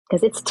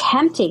Because it's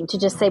tempting to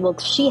just say, well,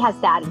 she has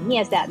that and he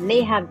has that and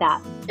they have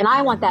that. And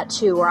I want that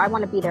too, or I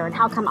want to be there. And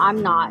how come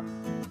I'm not?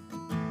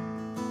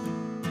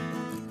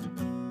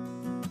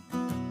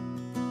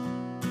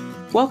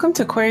 Welcome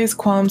to Queries,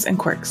 Qualms, and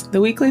Quirks,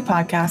 the weekly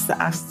podcast that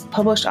asks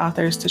published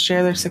authors to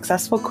share their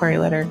successful query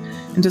letter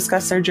and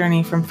discuss their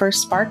journey from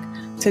first spark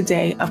to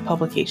day of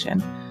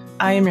publication.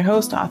 I am your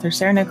host, author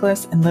Sarah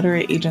Nicholas, and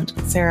literary agent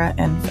Sarah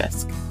N.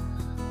 Fisk.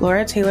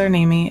 Laura Taylor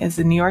Namey is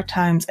the New York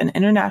Times and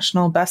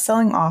international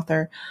best-selling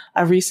author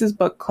of Reese's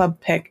Book Club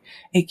pick,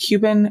 A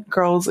Cuban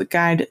Girl's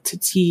Guide to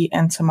Tea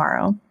and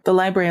Tomorrow, The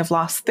Library of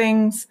Lost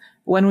Things,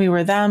 When We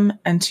Were Them,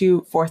 and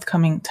 2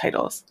 forthcoming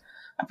titles.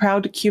 A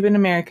proud Cuban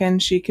American,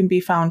 she can be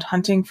found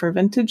hunting for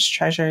vintage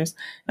treasures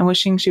and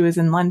wishing she was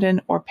in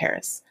London or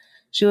Paris.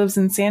 She lives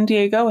in San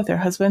Diego with her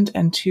husband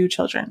and 2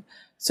 children.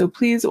 So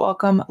please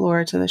welcome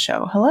Laura to the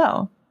show.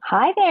 Hello.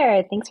 Hi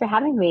there. Thanks for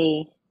having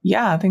me.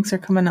 Yeah, thanks for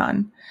coming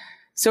on.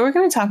 So we're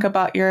going to talk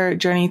about your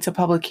journey to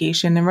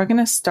publication, and we're going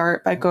to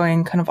start by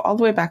going kind of all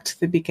the way back to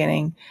the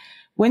beginning.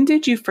 When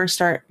did you first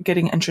start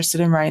getting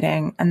interested in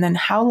writing? And then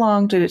how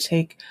long did it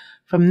take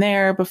from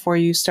there before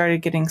you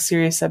started getting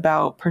serious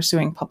about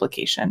pursuing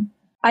publication?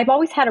 I've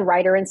always had a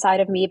writer inside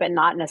of me, but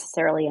not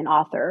necessarily an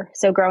author.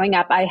 So growing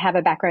up, I have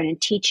a background in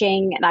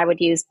teaching, and I would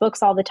use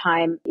books all the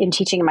time in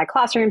teaching my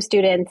classroom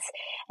students.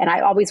 And I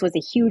always was a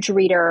huge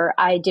reader.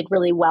 I did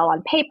really well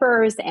on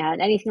papers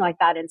and anything like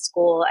that in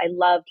school. I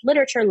loved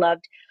literature,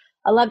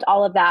 I loved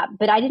all of that,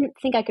 but I didn't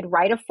think I could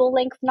write a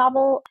full-length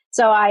novel.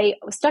 So I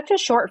stuck to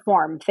short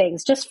form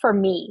things just for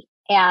me.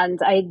 And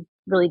I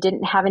really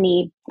didn't have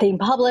anything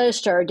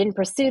published or didn't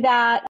pursue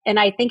that. And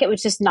I think it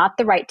was just not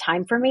the right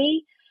time for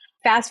me.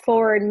 Fast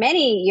forward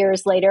many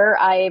years later,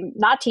 I'm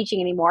not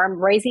teaching anymore. I'm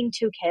raising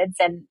 2 kids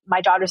and my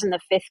daughter's in the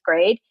 5th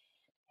grade.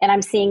 And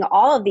I'm seeing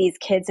all of these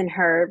kids in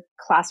her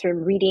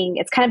classroom reading.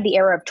 It's kind of the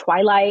era of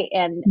Twilight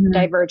and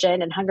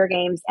Divergent and Hunger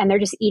Games. And they're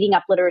just eating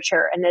up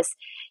literature. And this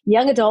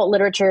young adult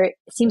literature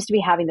seems to be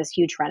having this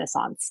huge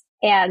renaissance.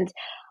 And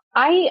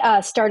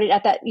I started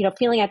at that,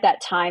 feeling at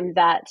that time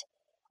that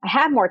I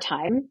have more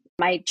time.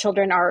 My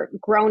children are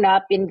grown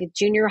up in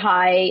junior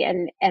high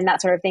and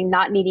that sort of thing,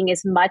 not needing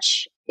as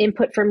much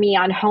input from me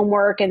on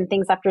homework and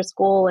things after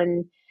school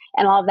and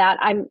all of that.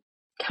 I'm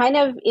kind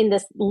of in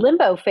this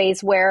limbo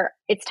phase where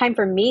it's time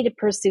for me to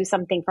pursue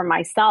something for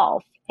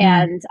myself.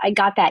 And I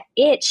got that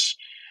itch,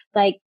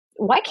 like,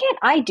 why can't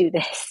I do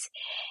this?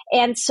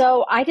 And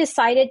so I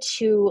decided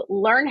to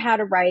learn how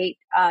to write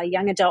a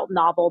young adult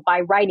novel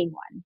by writing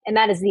one. And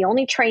that is the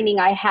only training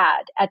I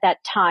had at that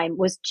time,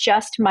 was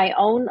just my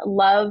own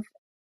love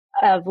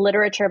of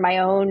literature, my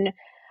own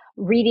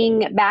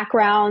reading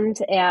background.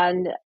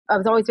 And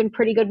I've always been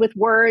pretty good with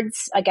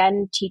words,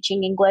 again,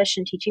 teaching English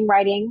and teaching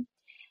writing.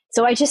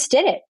 So I just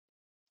did it.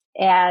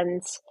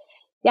 And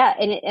yeah,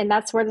 and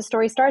that's where the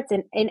story starts.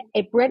 And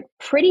it went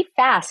pretty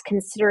fast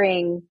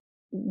considering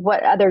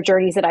what other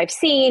journeys that I've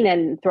seen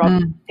and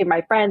through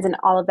my friends and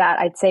all of that.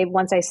 I'd say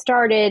once I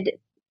started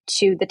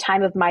to the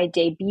time of my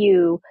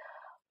debut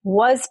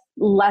was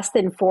less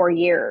than 4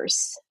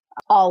 years,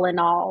 all in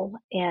all.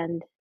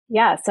 And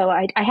yeah, so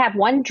I have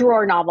one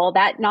drawer novel.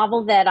 That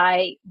novel that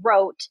I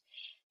wrote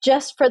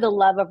just for the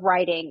love of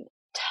writing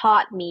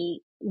taught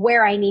me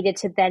where I needed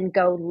to then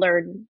go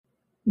learn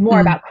more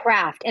about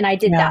craft. And I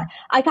did that.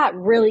 I got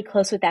really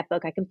close with that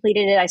book. I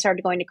completed it. I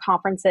started going to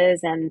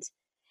conferences and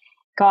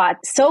got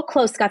so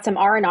close, got some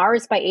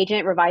R&Rs by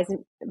agents, Revise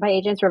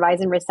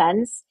and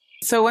Resends.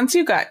 So once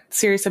you got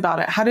serious about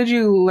it, how did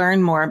you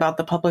learn more about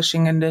the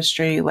publishing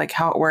industry, like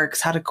how it works,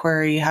 how to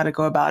query, how to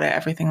go about it,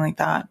 everything like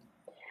that?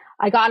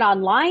 I got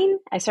online.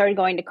 I started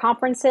going to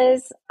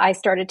conferences. I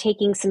started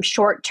taking some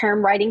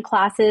short-term writing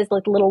classes,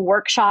 like little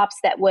workshops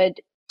that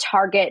would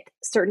target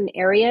certain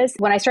areas.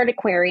 When I started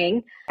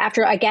querying,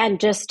 after, again,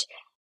 just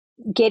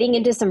getting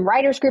into some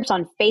writers groups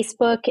on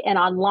Facebook and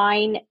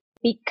online,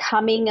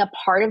 becoming a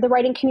part of the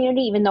writing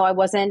community, even though I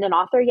wasn't an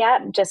author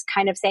yet, just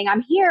kind of saying,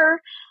 I'm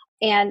here,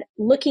 and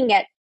looking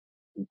at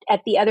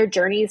the other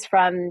journeys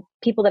from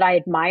people that I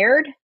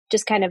admired,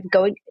 just kind of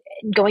going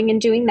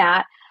and doing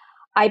that.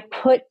 I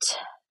put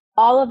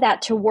all of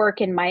that to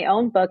work in my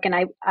own book, and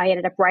I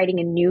ended up writing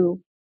a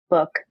new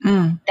book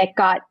that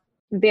got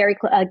very,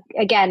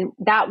 again,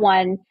 that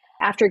one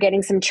after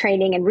getting some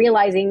training and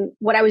realizing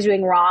what I was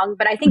doing wrong.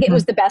 But I think it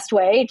was the best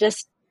way,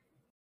 just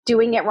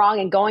doing it wrong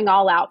and going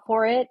all out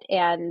for it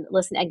and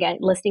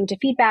listening to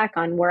feedback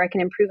on where I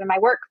can improve in my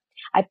work.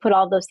 I put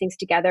all those things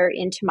together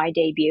into my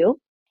debut.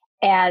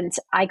 And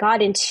I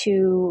got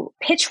into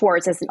Pitch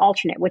Wars as an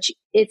alternate, which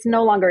it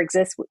no longer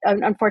exists,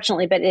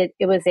 unfortunately, but it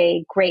was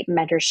a great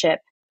mentorship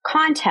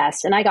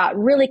contest. And I got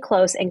really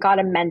close and got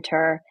a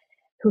mentor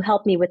who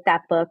helped me with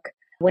that book.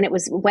 When it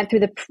went through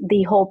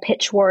the whole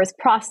Pitch Wars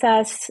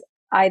process,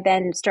 I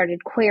then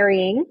started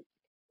querying,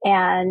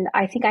 and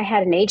I think I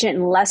had an agent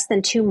in less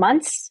than 2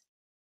 months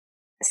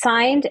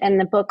signed, and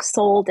the book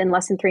sold in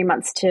less than 3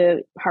 months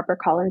to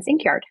HarperCollins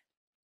Inkyard.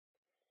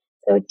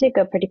 So it did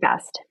go pretty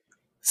fast.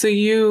 So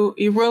you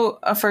wrote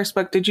a first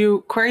book. Did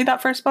you query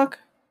that first book?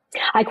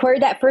 I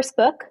queried that first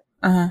book.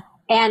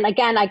 And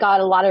again, I got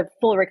a lot of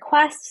full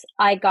requests.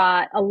 I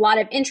got a lot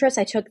of interest.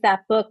 I took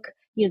that book,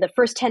 the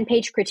first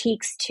 10-page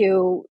critiques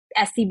to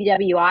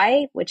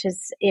SCBWI, which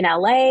is in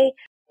LA.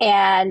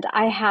 And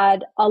I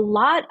had a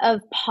lot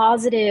of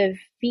positive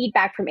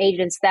feedback from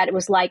agents that it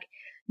was like,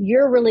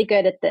 you're really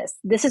good at this.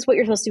 This is what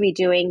you're supposed to be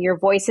doing. Your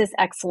voice is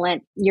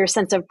excellent. Your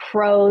sense of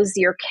prose,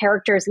 your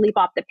characters leap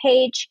off the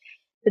page.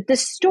 But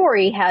this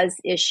story has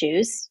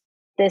issues,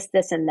 this,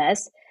 and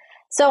this.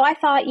 So I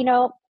thought,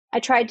 I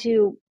tried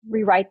to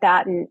rewrite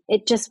that and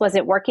it just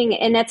wasn't working.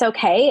 And it's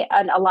okay.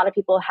 And a lot of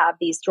people have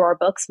these drawer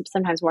books,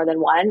 sometimes more than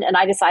one. And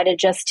I decided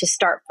just to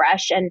start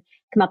fresh and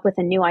come up with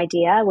a new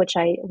idea, which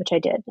I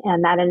did.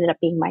 And that ended up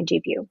being my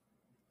debut.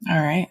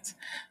 All right.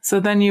 So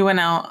then you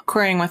went out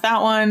querying with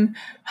that one.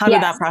 How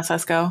did that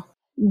process go?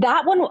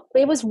 That one,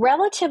 it was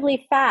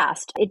relatively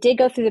fast. It did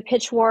go through the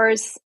pitch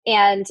wars.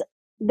 And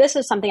this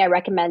is something I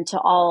recommend to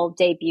all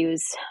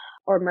debuts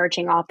or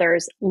emerging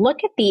authors.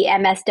 Look at the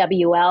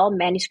MSWL,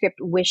 manuscript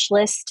wish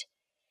list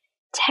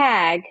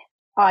tag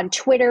on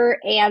Twitter,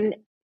 and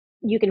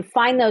you can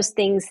find those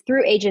things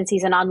through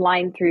agencies and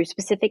online through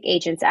specific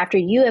agents after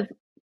you have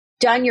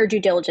done your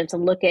due diligence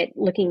and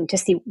looking to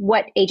see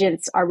what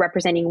agents are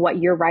representing what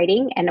you're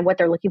writing and what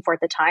they're looking for at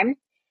the time.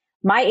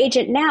 My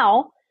agent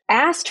now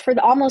asked for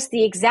almost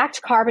the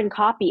exact carbon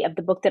copy of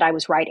the book that I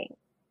was writing.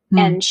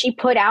 And she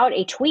put out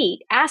a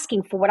tweet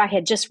asking for what I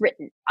had just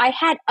written. I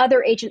had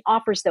other agent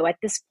offers, though, at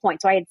this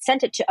point. So I had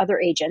sent it to other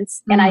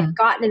agents and I'd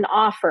gotten an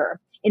offer.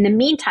 In the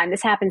meantime,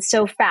 this happened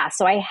so fast.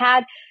 So I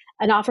had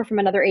an offer from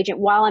another agent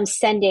while I'm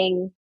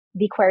sending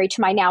the query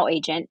to my now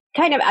agent.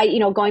 Kind of,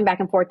 going back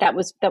and forth, that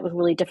was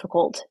really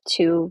difficult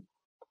to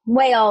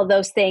weigh all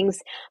those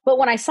things. But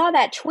when I saw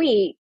that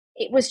tweet,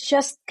 it was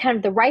just kind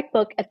of the right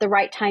book at the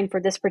right time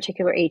for this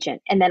particular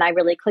agent. And then I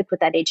really clicked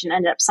with that agent,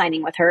 ended up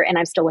signing with her, and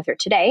I'm still with her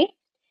today.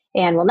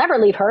 And will never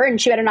leave her,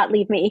 and she better not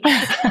leave me.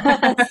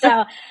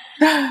 So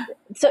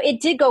it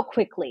did go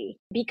quickly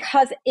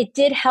because it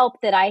did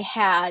help that I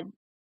had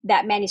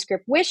that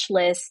manuscript wish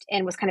list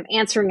and was kind of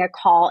answering a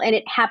call. And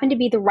it happened to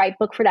be the right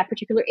book for that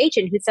particular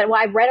agent who said, well,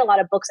 I've read a lot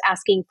of books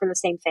asking for the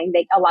same thing.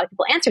 A lot of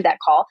people answered that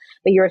call,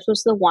 but yours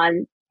was the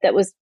one that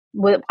was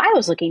what I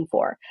was looking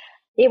for.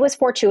 It was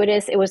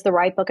fortuitous. It was the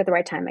right book at the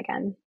right time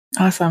again.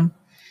 Awesome.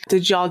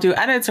 Did y'all do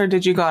edits or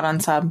did you go out on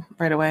sub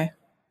right away?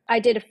 I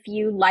did a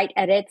few light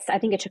edits. I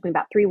think it took me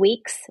about 3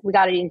 weeks. We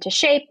got it into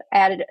shape,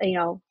 added,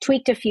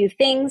 tweaked a few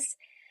things.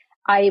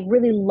 I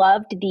really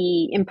loved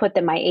the input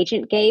that my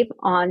agent gave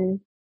on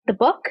the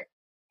book,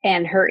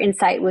 and her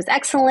insight was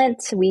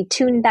excellent. We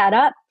tuned that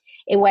up.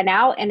 It went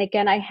out, and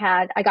again,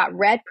 I got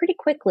read pretty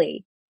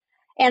quickly.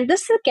 And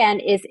this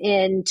again is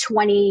in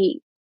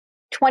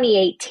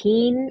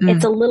 2018.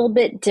 It's a little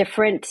bit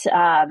different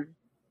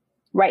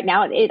right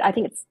now. I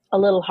think it's a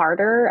little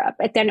harder,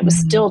 but then it was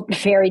still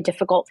very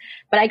difficult.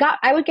 But I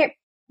would get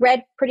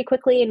read pretty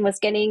quickly and was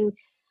getting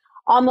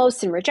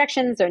almost and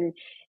rejections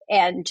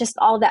and just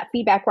all of that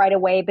feedback right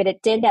away. But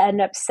it did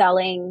end up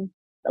selling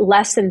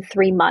less than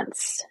 3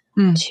 months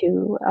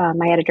to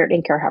my editor at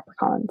Inker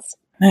HarperCollins.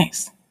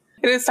 Nice.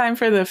 It is time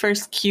for the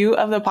first cue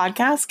of the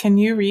podcast. Can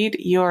you read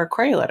your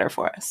query letter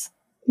for us?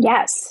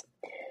 Yes.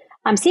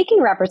 I'm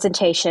seeking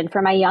representation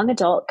for my young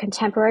adult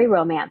contemporary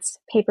romance,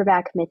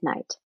 Paperback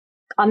Midnight.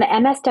 On the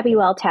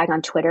MSWL tag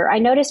on Twitter, I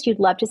noticed you'd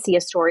love to see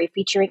a story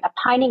featuring a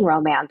pining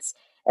romance,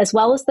 as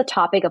well as the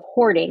topic of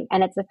hoarding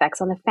and its effects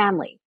on the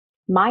family.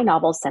 My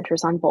novel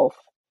centers on both.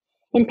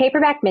 In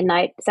Paperback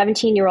Midnight,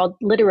 17-year-old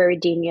literary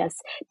genius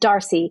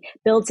Darcy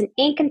builds an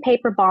ink and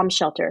paper bomb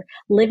shelter,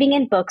 living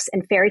in books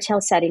and fairy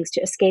tale settings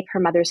to escape her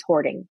mother's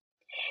hoarding.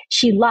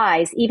 She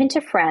lies, even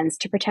to friends,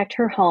 to protect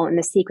her home and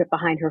the secret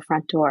behind her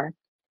front door.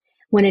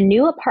 When a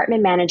new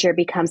apartment manager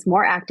becomes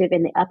more active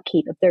in the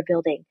upkeep of their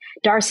building,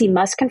 Darcy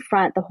must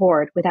confront the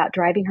hoard without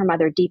driving her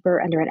mother deeper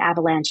under an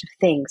avalanche of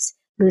things,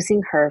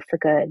 losing her for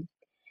good.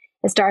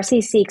 As Darcy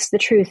seeks the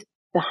truth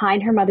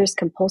behind her mother's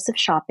compulsive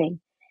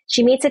shopping,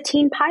 she meets a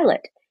teen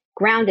pilot,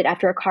 grounded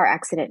after a car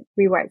accident,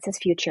 rewrites his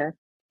future.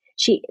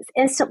 She is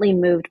instantly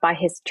moved by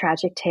his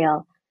tragic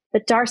tale.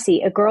 But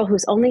Darcy, a girl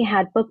who's only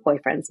had book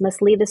boyfriends,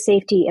 must leave the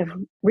safety of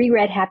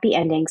reread happy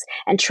endings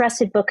and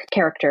trusted book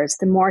characters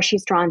the more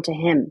she's drawn to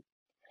him.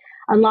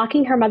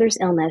 Unlocking her mother's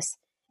illness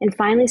and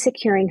finally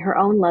securing her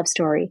own love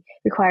story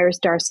requires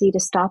Darcy to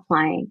stop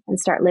lying and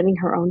start living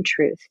her own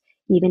truth,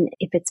 even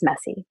if it's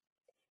messy.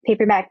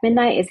 Paperback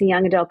Midnight is a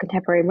young adult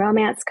contemporary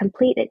romance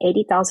complete at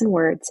 80,000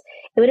 words.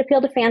 It would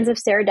appeal to fans of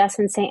Sarah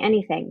Dessen's Say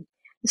Anything.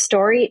 The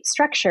story,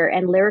 structure,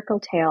 and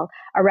lyrical tale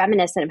are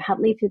reminiscent of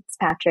Huntley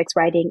Fitzpatrick's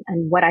writing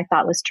and What I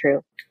Thought Was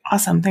True.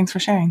 Awesome. Thanks for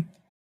sharing.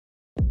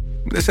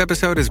 This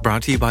episode is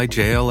brought to you by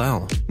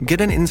JLL.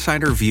 Get an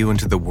insider view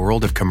into the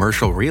world of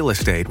commercial real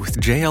estate with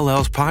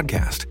JLL's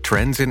podcast,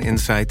 Trends and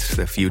Insights,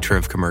 the Future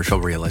of Commercial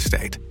Real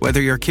Estate.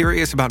 Whether you're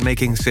curious about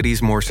making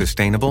cities more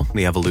sustainable,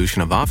 the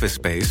evolution of office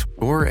space,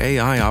 or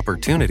AI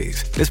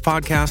opportunities, this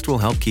podcast will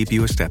help keep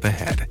you a step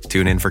ahead.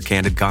 Tune in for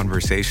candid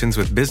conversations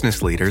with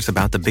business leaders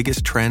about the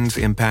biggest trends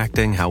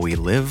impacting how we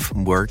live,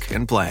 work,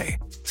 and play.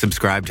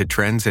 Subscribe to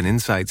Trends and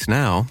Insights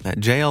now at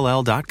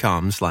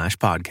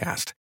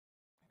jll.com/podcast.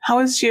 How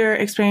has your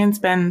experience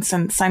been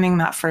since signing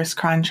that first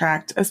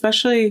contract?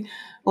 Especially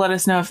let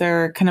us know if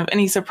there are kind of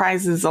any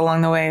surprises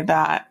along the way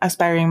that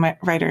aspiring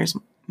writers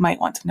might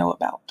want to know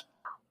about.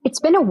 It's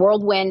been a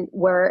whirlwind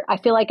where I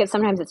feel like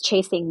sometimes it's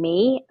chasing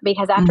me,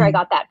 because after I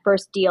got that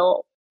first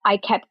deal, I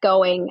kept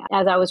going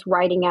as I was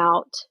writing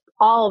out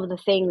all of the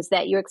things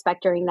that you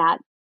expect during that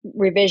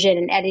revision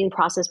and editing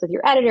process with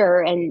your editor,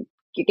 and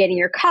you're getting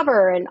your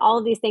cover and all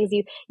of these things.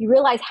 You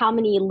realize how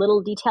many little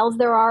details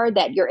there are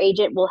that your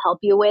agent will help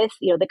you with.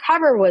 The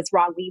cover was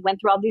wrong. We went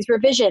through all these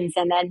revisions,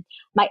 and then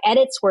my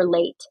edits were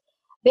late,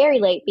 very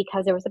late,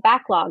 because there was a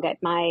backlog at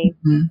my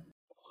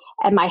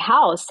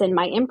house and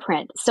my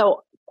imprint.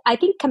 So I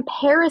think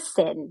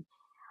comparison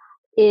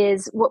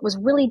is what was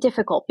really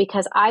difficult,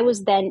 because I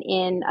was then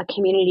in a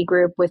community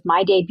group with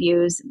my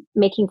debuts,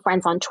 making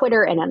friends on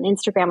Twitter and on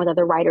Instagram with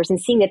other writers, and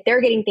seeing that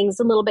they're getting things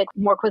a little bit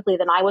more quickly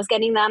than I was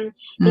getting them.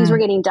 Things were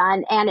getting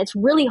done. And it's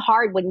really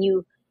hard when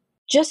you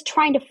just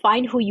trying to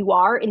find who you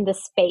are in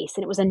this space.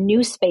 And it was a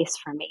new space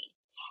for me.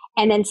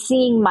 And then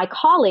seeing my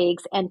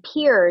colleagues and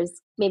peers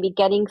maybe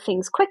getting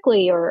things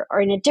quickly or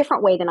in a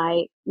different way than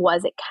I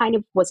was, it kind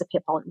of was a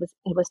pitfall.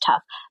 It was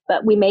tough,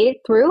 but we made it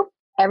through.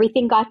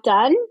 Everything got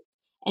done.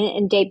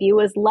 And debut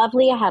was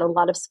lovely. I had a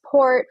lot of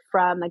support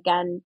from,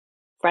 again,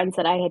 friends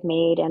that I had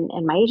made and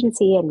my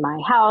agency and my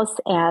house.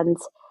 And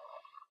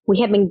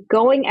we have been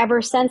going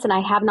ever since, and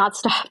I have not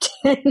stopped.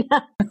 So, yeah.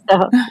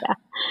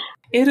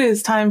 It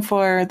is time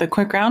for the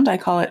quick round. I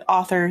call it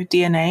Author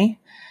DNA.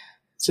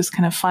 It's just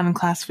kind of fun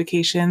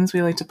classifications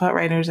we like to put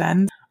writers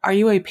in. Are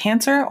you a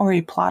pantser or a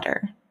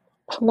plotter?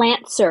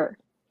 Plantser.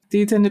 Do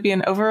you tend to be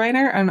an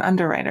overwriter or an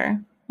underwriter?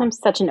 I'm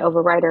such an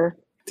overwriter.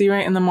 Do you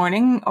write in the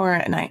morning or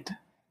at night?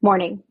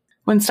 Morning.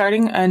 When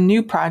starting a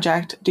new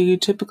project, do you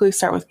typically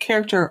start with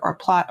character or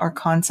plot or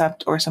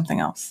concept or something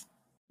else?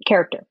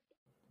 Character.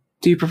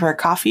 Do you prefer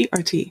coffee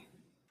or tea?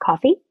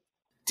 Coffee.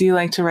 Do you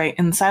like to write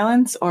in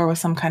silence or with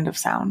some kind of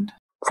sound?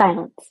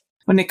 Silence.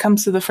 When it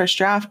comes to the first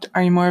draft,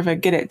 are you more of a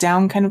get it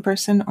down kind of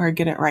person or a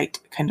get it right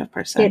kind of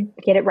person?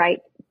 Get it right.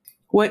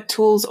 What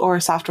tools or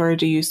software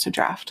do you use to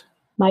draft?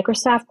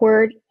 Microsoft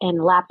Word and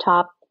a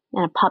laptop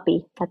and a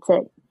puppy. That's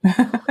it.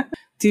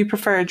 Do you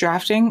prefer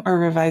drafting or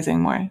revising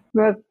more?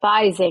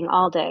 Revising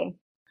all day.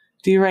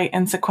 Do you write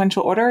in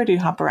sequential order or do you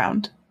hop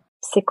around?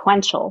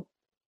 Sequential.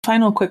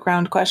 Final quick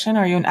round question.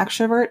 Are you an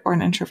extrovert or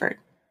an introvert?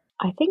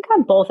 I think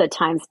I'm both at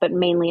times, but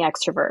mainly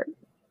extrovert.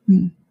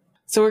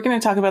 So we're going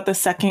to talk about the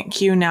second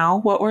Q now.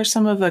 What were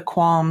some of the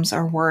qualms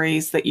or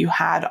worries that you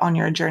had on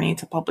your journey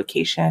to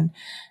publication?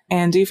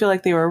 And do you feel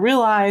like they were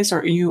realized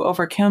or you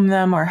overcame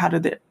them, or how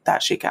did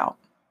that shake out?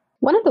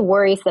 One of the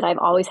worries that I've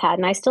always had,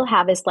 and I still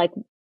have, is like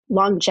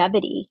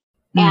longevity.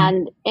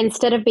 And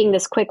instead of being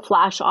this quick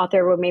flash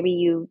author where maybe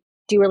you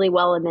do really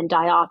well and then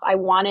die off, I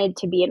wanted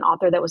to be an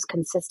author that was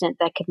consistent,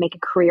 that could make a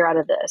career out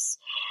of this.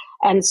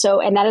 And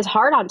that is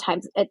hard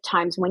at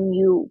times when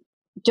you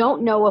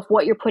don't know if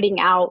what you're putting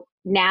out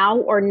now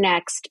or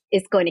next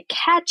is going to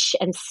catch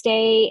and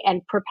stay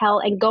and propel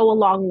and go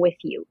along with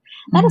you.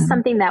 That is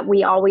something that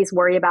we always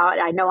worry about.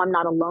 I know I'm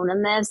not alone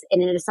in this,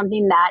 and it is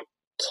something that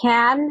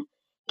can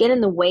get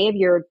in the way of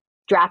your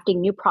drafting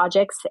new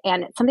projects.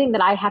 And it's something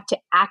that I have to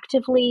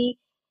actively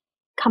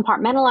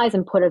compartmentalize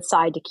and put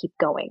aside to keep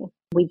going.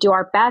 We do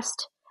our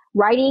best.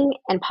 Writing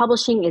and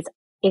publishing is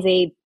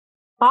a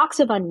box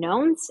of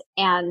unknowns,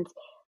 and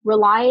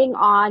relying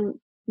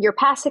on your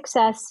past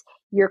success,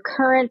 your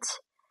current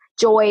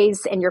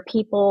joys, and your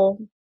people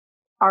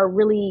are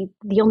really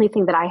the only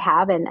thing that I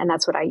have. And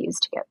that's what I use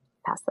to get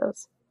past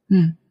those.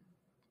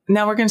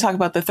 Now we're going to talk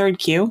about the third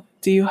Q.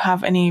 Do you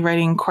have any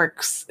writing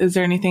quirks? Is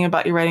there anything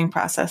about your writing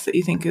process that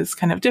you think is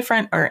kind of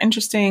different or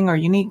interesting or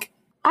unique?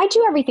 I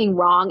do everything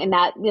wrong, and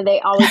that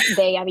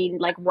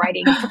like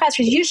writing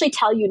professors usually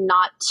tell you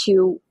not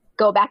to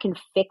go back and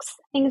fix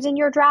things in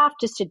your draft,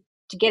 just to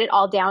get it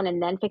all down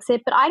and then fix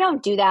it. But I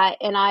don't do that.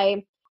 And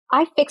I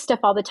fix stuff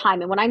all the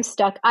time. And when I'm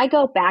stuck, I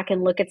go back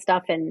and look at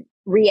stuff and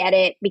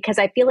re-edit, because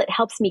I feel it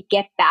helps me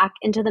get back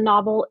into the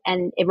novel,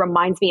 and it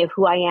reminds me of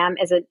who I am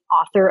as an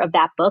author of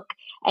that book,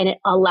 and it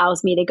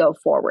allows me to go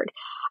forward.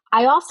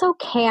 I also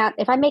can't,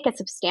 if I make a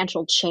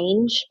substantial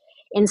change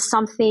in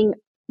something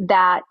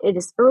that it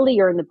is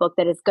earlier in the book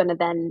that is going to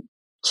then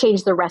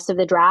change the rest of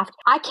the draft,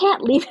 I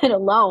can't leave it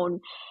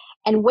alone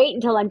and wait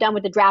until I'm done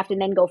with the draft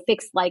and then go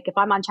fix, like if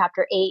I'm on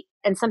chapter 8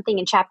 and something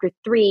in chapter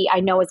 3 I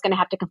know is going to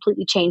have to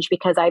completely change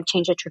because I've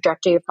changed the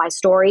trajectory of my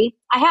story.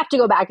 I have to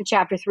go back to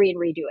chapter 3 and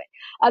redo it.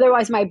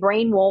 Otherwise my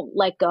brain won't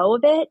let go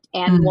of it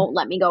and won't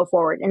let me go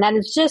forward. And that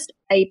is just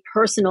a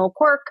personal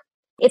quirk.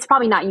 It's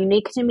probably not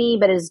unique to me,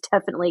 but is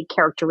definitely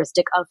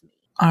characteristic of me.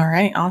 All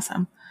right.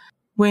 Awesome.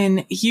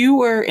 When you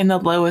were in the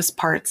lowest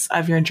parts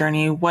of your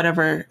journey,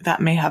 whatever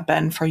that may have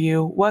been for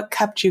you, what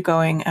kept you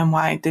going and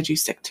why did you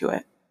stick to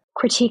it?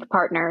 Critique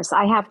partners.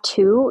 I have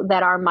 2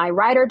 that are my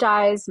ride or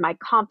dies, my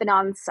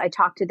confidants. I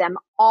talk to them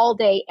all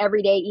day,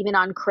 every day, even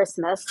on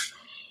Christmas.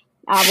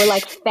 We're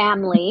like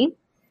family.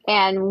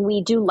 and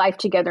we do life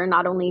together,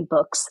 not only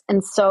books.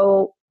 And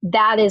so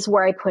that is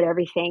where I put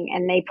everything,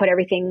 and they put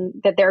everything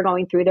that they're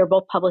going through. They're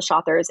both published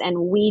authors, and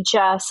we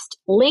just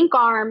link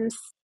arms.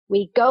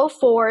 We go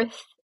forth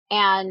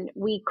and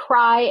we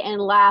cry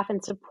and laugh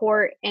and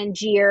support and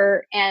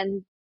jeer,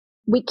 and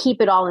we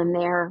keep it all in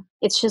there.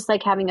 It's just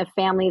like having a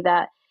family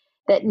that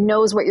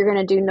knows what you're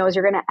going to do, knows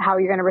how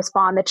you're going to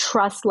respond. The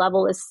trust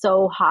level is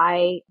so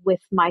high with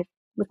my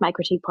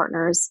critique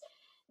partners.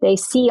 They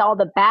see all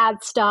the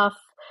bad stuff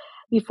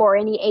before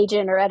any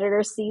agent or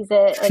editor sees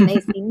it, and they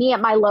see me at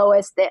my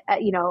lowest,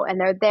 and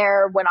they're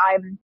there when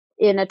I'm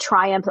in a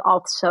triumph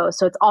also.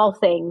 So it's all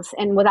things,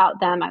 and without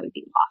them, I would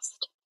be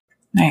lost.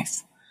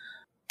 Nice.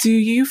 Do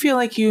you feel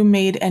like you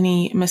made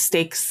any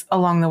mistakes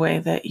along the way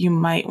that you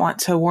might want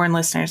to warn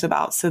listeners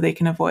about so they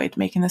can avoid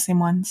making the same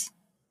ones?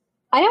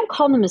 I don't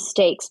call them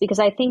mistakes because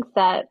I think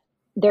that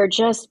they're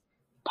just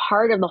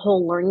part of the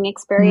whole learning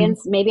experience.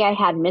 Mm-hmm. Maybe I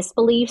had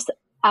misbeliefs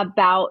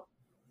about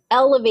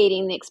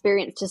elevating the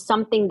experience to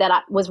something that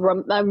I was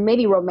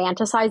maybe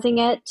romanticizing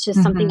it to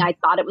mm-hmm. something I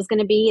thought it was going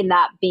to be, and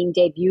that being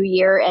debut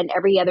year and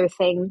every other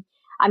thing.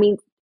 I mean,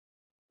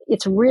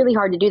 it's really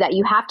hard to do that.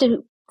 You have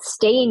to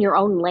stay in your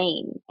own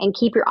lane and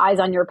keep your eyes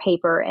on your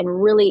paper,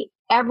 and really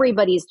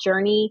everybody's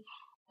journey,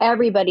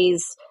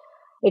 everybody's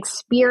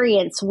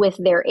experience with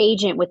their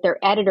agent, with their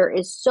editor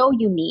is so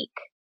unique.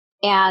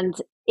 And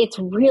it's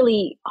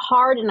really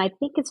hard, and I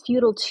think it's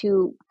futile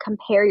to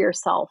compare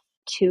yourself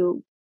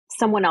to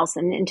someone else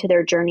and into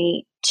their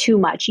journey too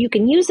much. You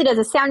can use it as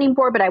a sounding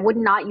board, but I would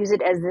not use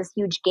it as this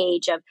huge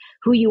gauge of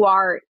who you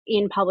are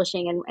in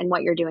publishing and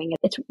what you're doing.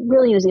 It's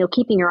really,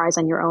 keeping your eyes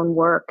on your own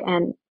work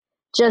and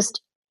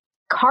just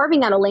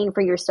carving out a lane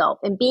for yourself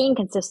and being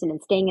consistent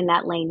and staying in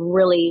that lane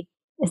really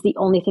is the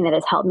only thing that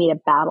has helped me to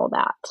battle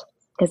that.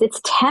 Because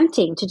it's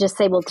tempting to just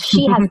say, well,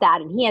 she has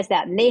that and he has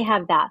that and they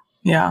have that.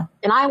 Yeah.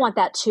 And I want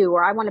that too,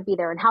 or I want to be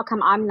there. And how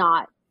come I'm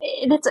not?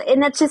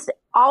 And that's just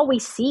all we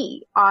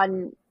see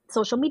on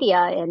social media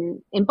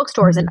and in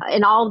bookstores mm-hmm. and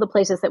in all of the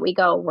places that we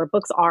go where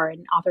books are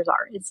and authors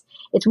are.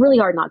 It's really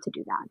hard not to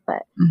do that.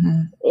 But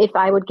mm-hmm. if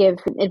I would give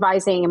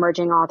advising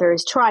emerging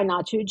authors, try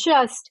not to,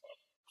 just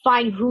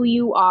find who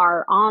you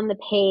are on the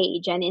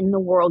page and in the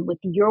world with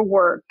your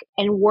work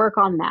and work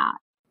on that.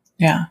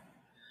 Yeah.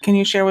 Can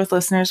you share with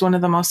listeners one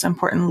of the most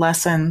important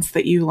lessons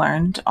that you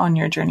learned on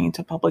your journey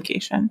to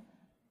publication?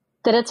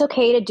 That it's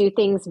okay to do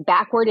things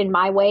backward in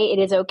my way. It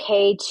is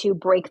okay to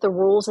break the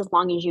rules as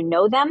long as you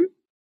know them.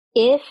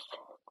 If,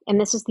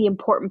 and this is the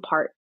important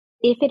part,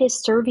 if it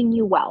is serving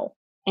you well,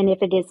 and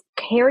if it is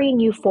carrying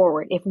you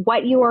forward, if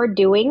what you are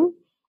doing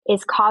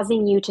is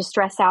causing you to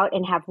stress out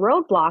and have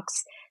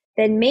roadblocks,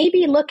 then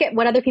maybe look at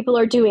what other people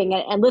are doing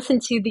and listen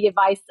to the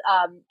advice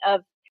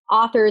of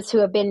authors who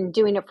have been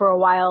doing it for a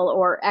while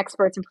or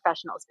experts and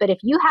professionals. But if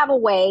you have a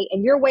way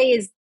and your way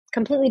is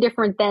completely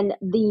different than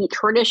the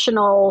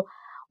traditional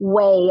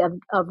way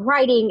of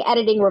writing,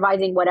 editing,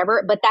 revising,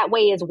 whatever, but that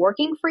way is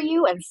working for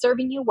you and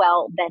serving you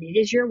well, then it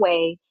is your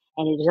way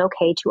and it is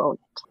okay to own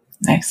it.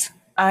 Nice.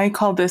 I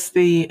call this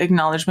the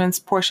acknowledgments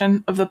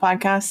portion of the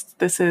podcast.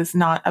 This is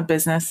not a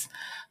business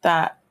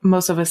that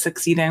most of us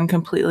succeed in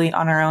completely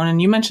on our own.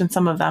 And you mentioned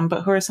some of them,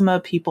 but who are some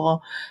of the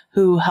people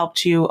who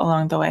helped you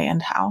along the way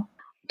and how?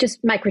 Just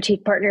my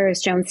critique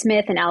partners, Joan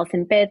Smith and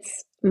Allison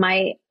Bitts,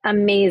 my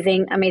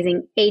amazing,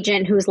 amazing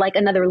agent who's like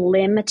another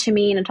limb to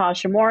me,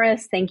 Natasha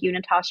Morris. Thank you,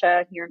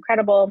 Natasha. You're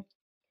incredible.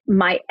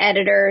 My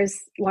editors,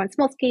 Lawrence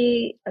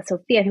Smolsky,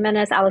 Sophia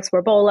Jimenez, Alex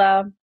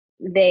Borbola.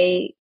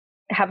 They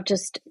have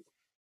just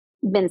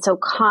been so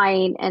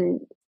kind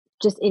and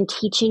just in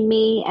teaching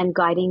me and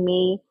guiding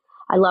me.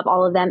 I love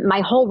all of them.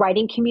 My whole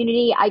writing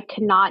community, I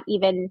cannot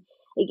even,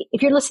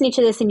 if you're listening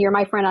to this and you're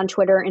my friend on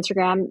Twitter,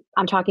 Instagram,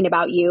 I'm talking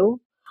about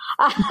you.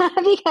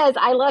 Because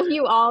I love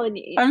you all. And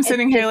I'm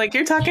sitting here like,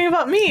 you're talking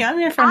about me. I'm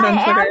your friend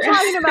on Twitter. I'm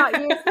talking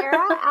about you,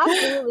 Sarah.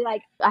 Absolutely.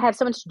 Like, I have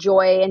so much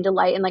joy and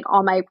delight in like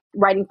all my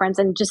writing friends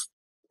and just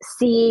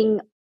seeing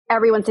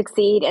everyone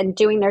succeed and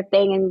doing their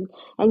thing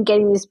and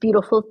getting these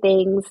beautiful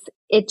things.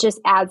 It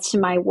just adds to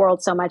my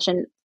world so much.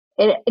 And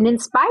it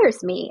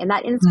inspires me. And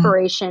that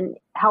inspiration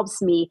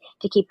helps me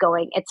to keep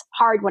going. It's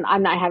hard when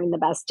I'm not having the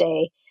best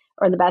day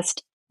or the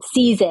best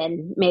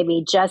season,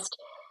 maybe just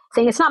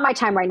saying it's not my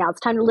time right now.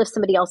 It's time to lift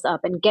somebody else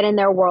up and get in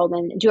their world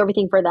and do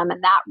everything for them.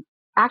 And that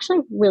actually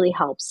really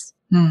helps.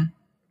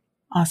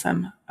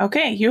 Awesome.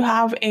 Okay. You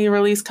have a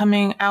release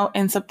coming out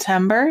in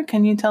September.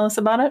 Can you tell us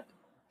about it?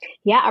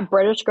 Yeah. A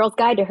British Girl's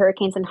Guide to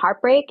Hurricanes and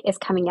Heartbreak is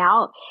coming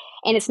out.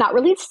 And it's not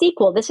really a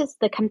sequel. This is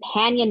the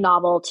companion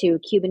novel to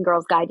Cuban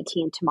Girl's Guide to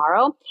Tea and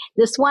Tomorrow.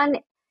 This one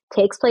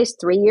takes place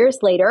 3 years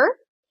later.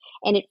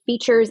 And it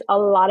features a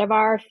lot of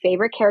our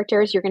favorite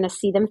characters. You're going to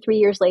see them 3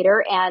 years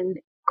later. And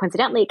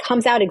coincidentally, it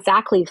comes out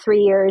exactly 3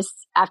 years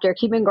after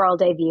Cuban Girl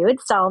debuted.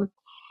 So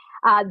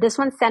this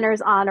one centers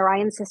on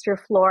Orion's sister,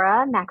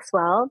 Flora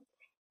Maxwell.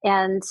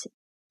 And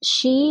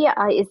she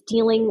is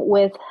dealing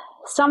with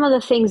some of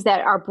the things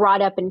that are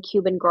brought up in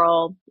Cuban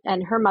Girl.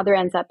 And her mother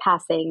ends up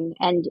passing.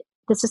 And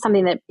this is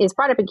something that is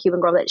brought up in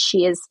Cuban Girl that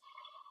she is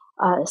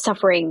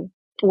suffering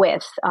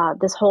with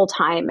this whole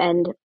time.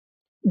 And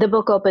the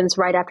book opens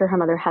right after her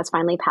mother has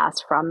finally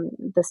passed from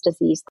this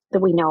disease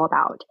that we know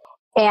about.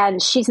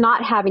 And she's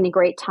not having a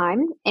great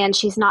time, and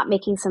she's not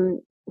making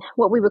some,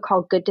 what we would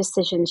call good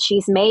decisions.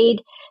 She's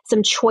made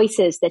some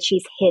choices that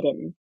she's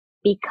hidden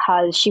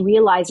because she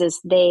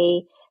realizes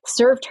they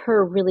served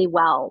her really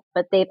well,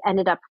 but they've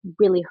ended up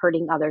really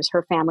hurting others,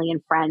 her family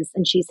and friends.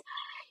 And she's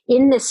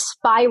in this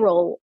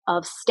spiral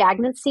of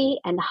stagnancy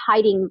and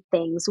hiding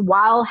things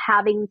while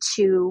having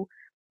to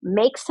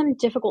make some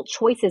difficult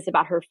choices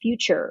about her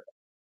future.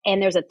 And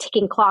there's a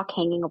ticking clock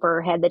hanging over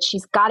her head that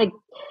she's got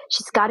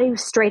to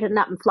straighten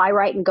up and fly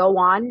right and go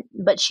on,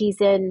 but she's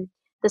in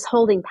this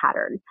holding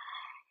pattern.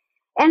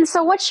 And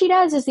so what she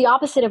does is the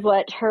opposite of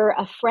what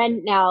a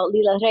friend now,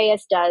 Lila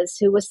Reyes, does,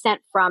 who was sent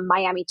from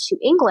Miami to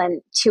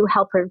England to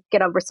help her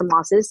get over some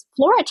losses.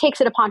 Flora takes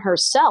it upon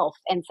herself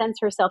and sends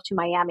herself to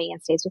Miami and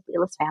stays with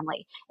Lila's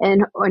family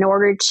in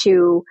order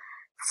to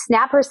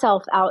snap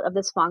herself out of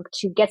this funk,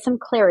 to get some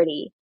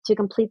clarity, to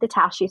complete the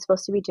task she's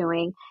supposed to be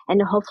doing,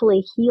 and to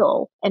hopefully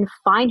heal and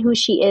find who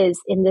she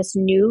is in this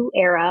new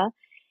era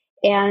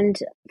and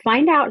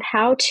find out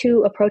how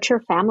to approach her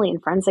family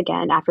and friends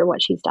again after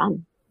what she's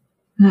done.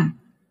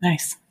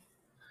 Nice.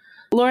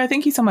 Laura,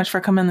 thank you so much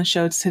for coming on the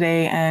show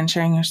today and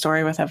sharing your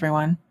story with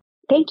everyone.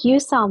 Thank you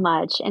so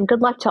much. And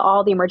good luck to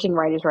all the emerging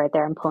writers right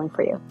there. I'm pulling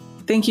for you.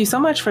 Thank you so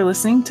much for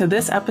listening to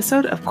this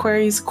episode of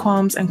Queries,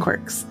 Qualms, and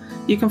Quirks.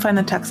 You can find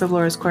the text of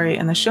Laura's query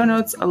in the show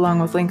notes, along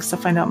with links to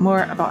find out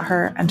more about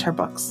her and her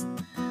books.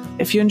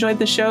 If you enjoyed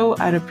the show,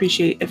 I'd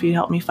appreciate if you'd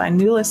help me find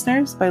new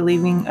listeners by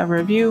leaving a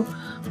review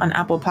on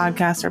Apple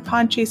Podcasts or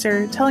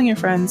Podchaser, telling your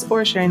friends,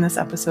 or sharing this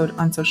episode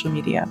on social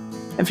media.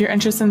 If you're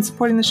interested in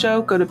supporting the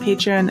show, go to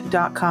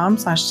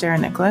patreon.com/Sarah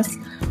Nicholas.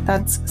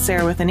 That's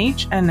Sarah with an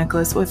H and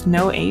Nicholas with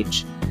no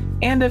H.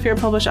 And if you're a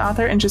published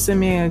author interested in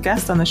being a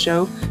guest on the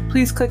show,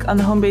 please click on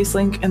the home base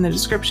link in the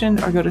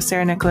description or go to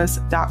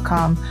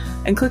sarahnicholas.com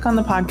and click on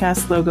the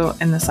podcast logo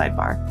in the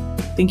sidebar.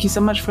 Thank you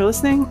so much for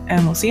listening,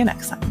 and we'll see you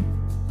next time.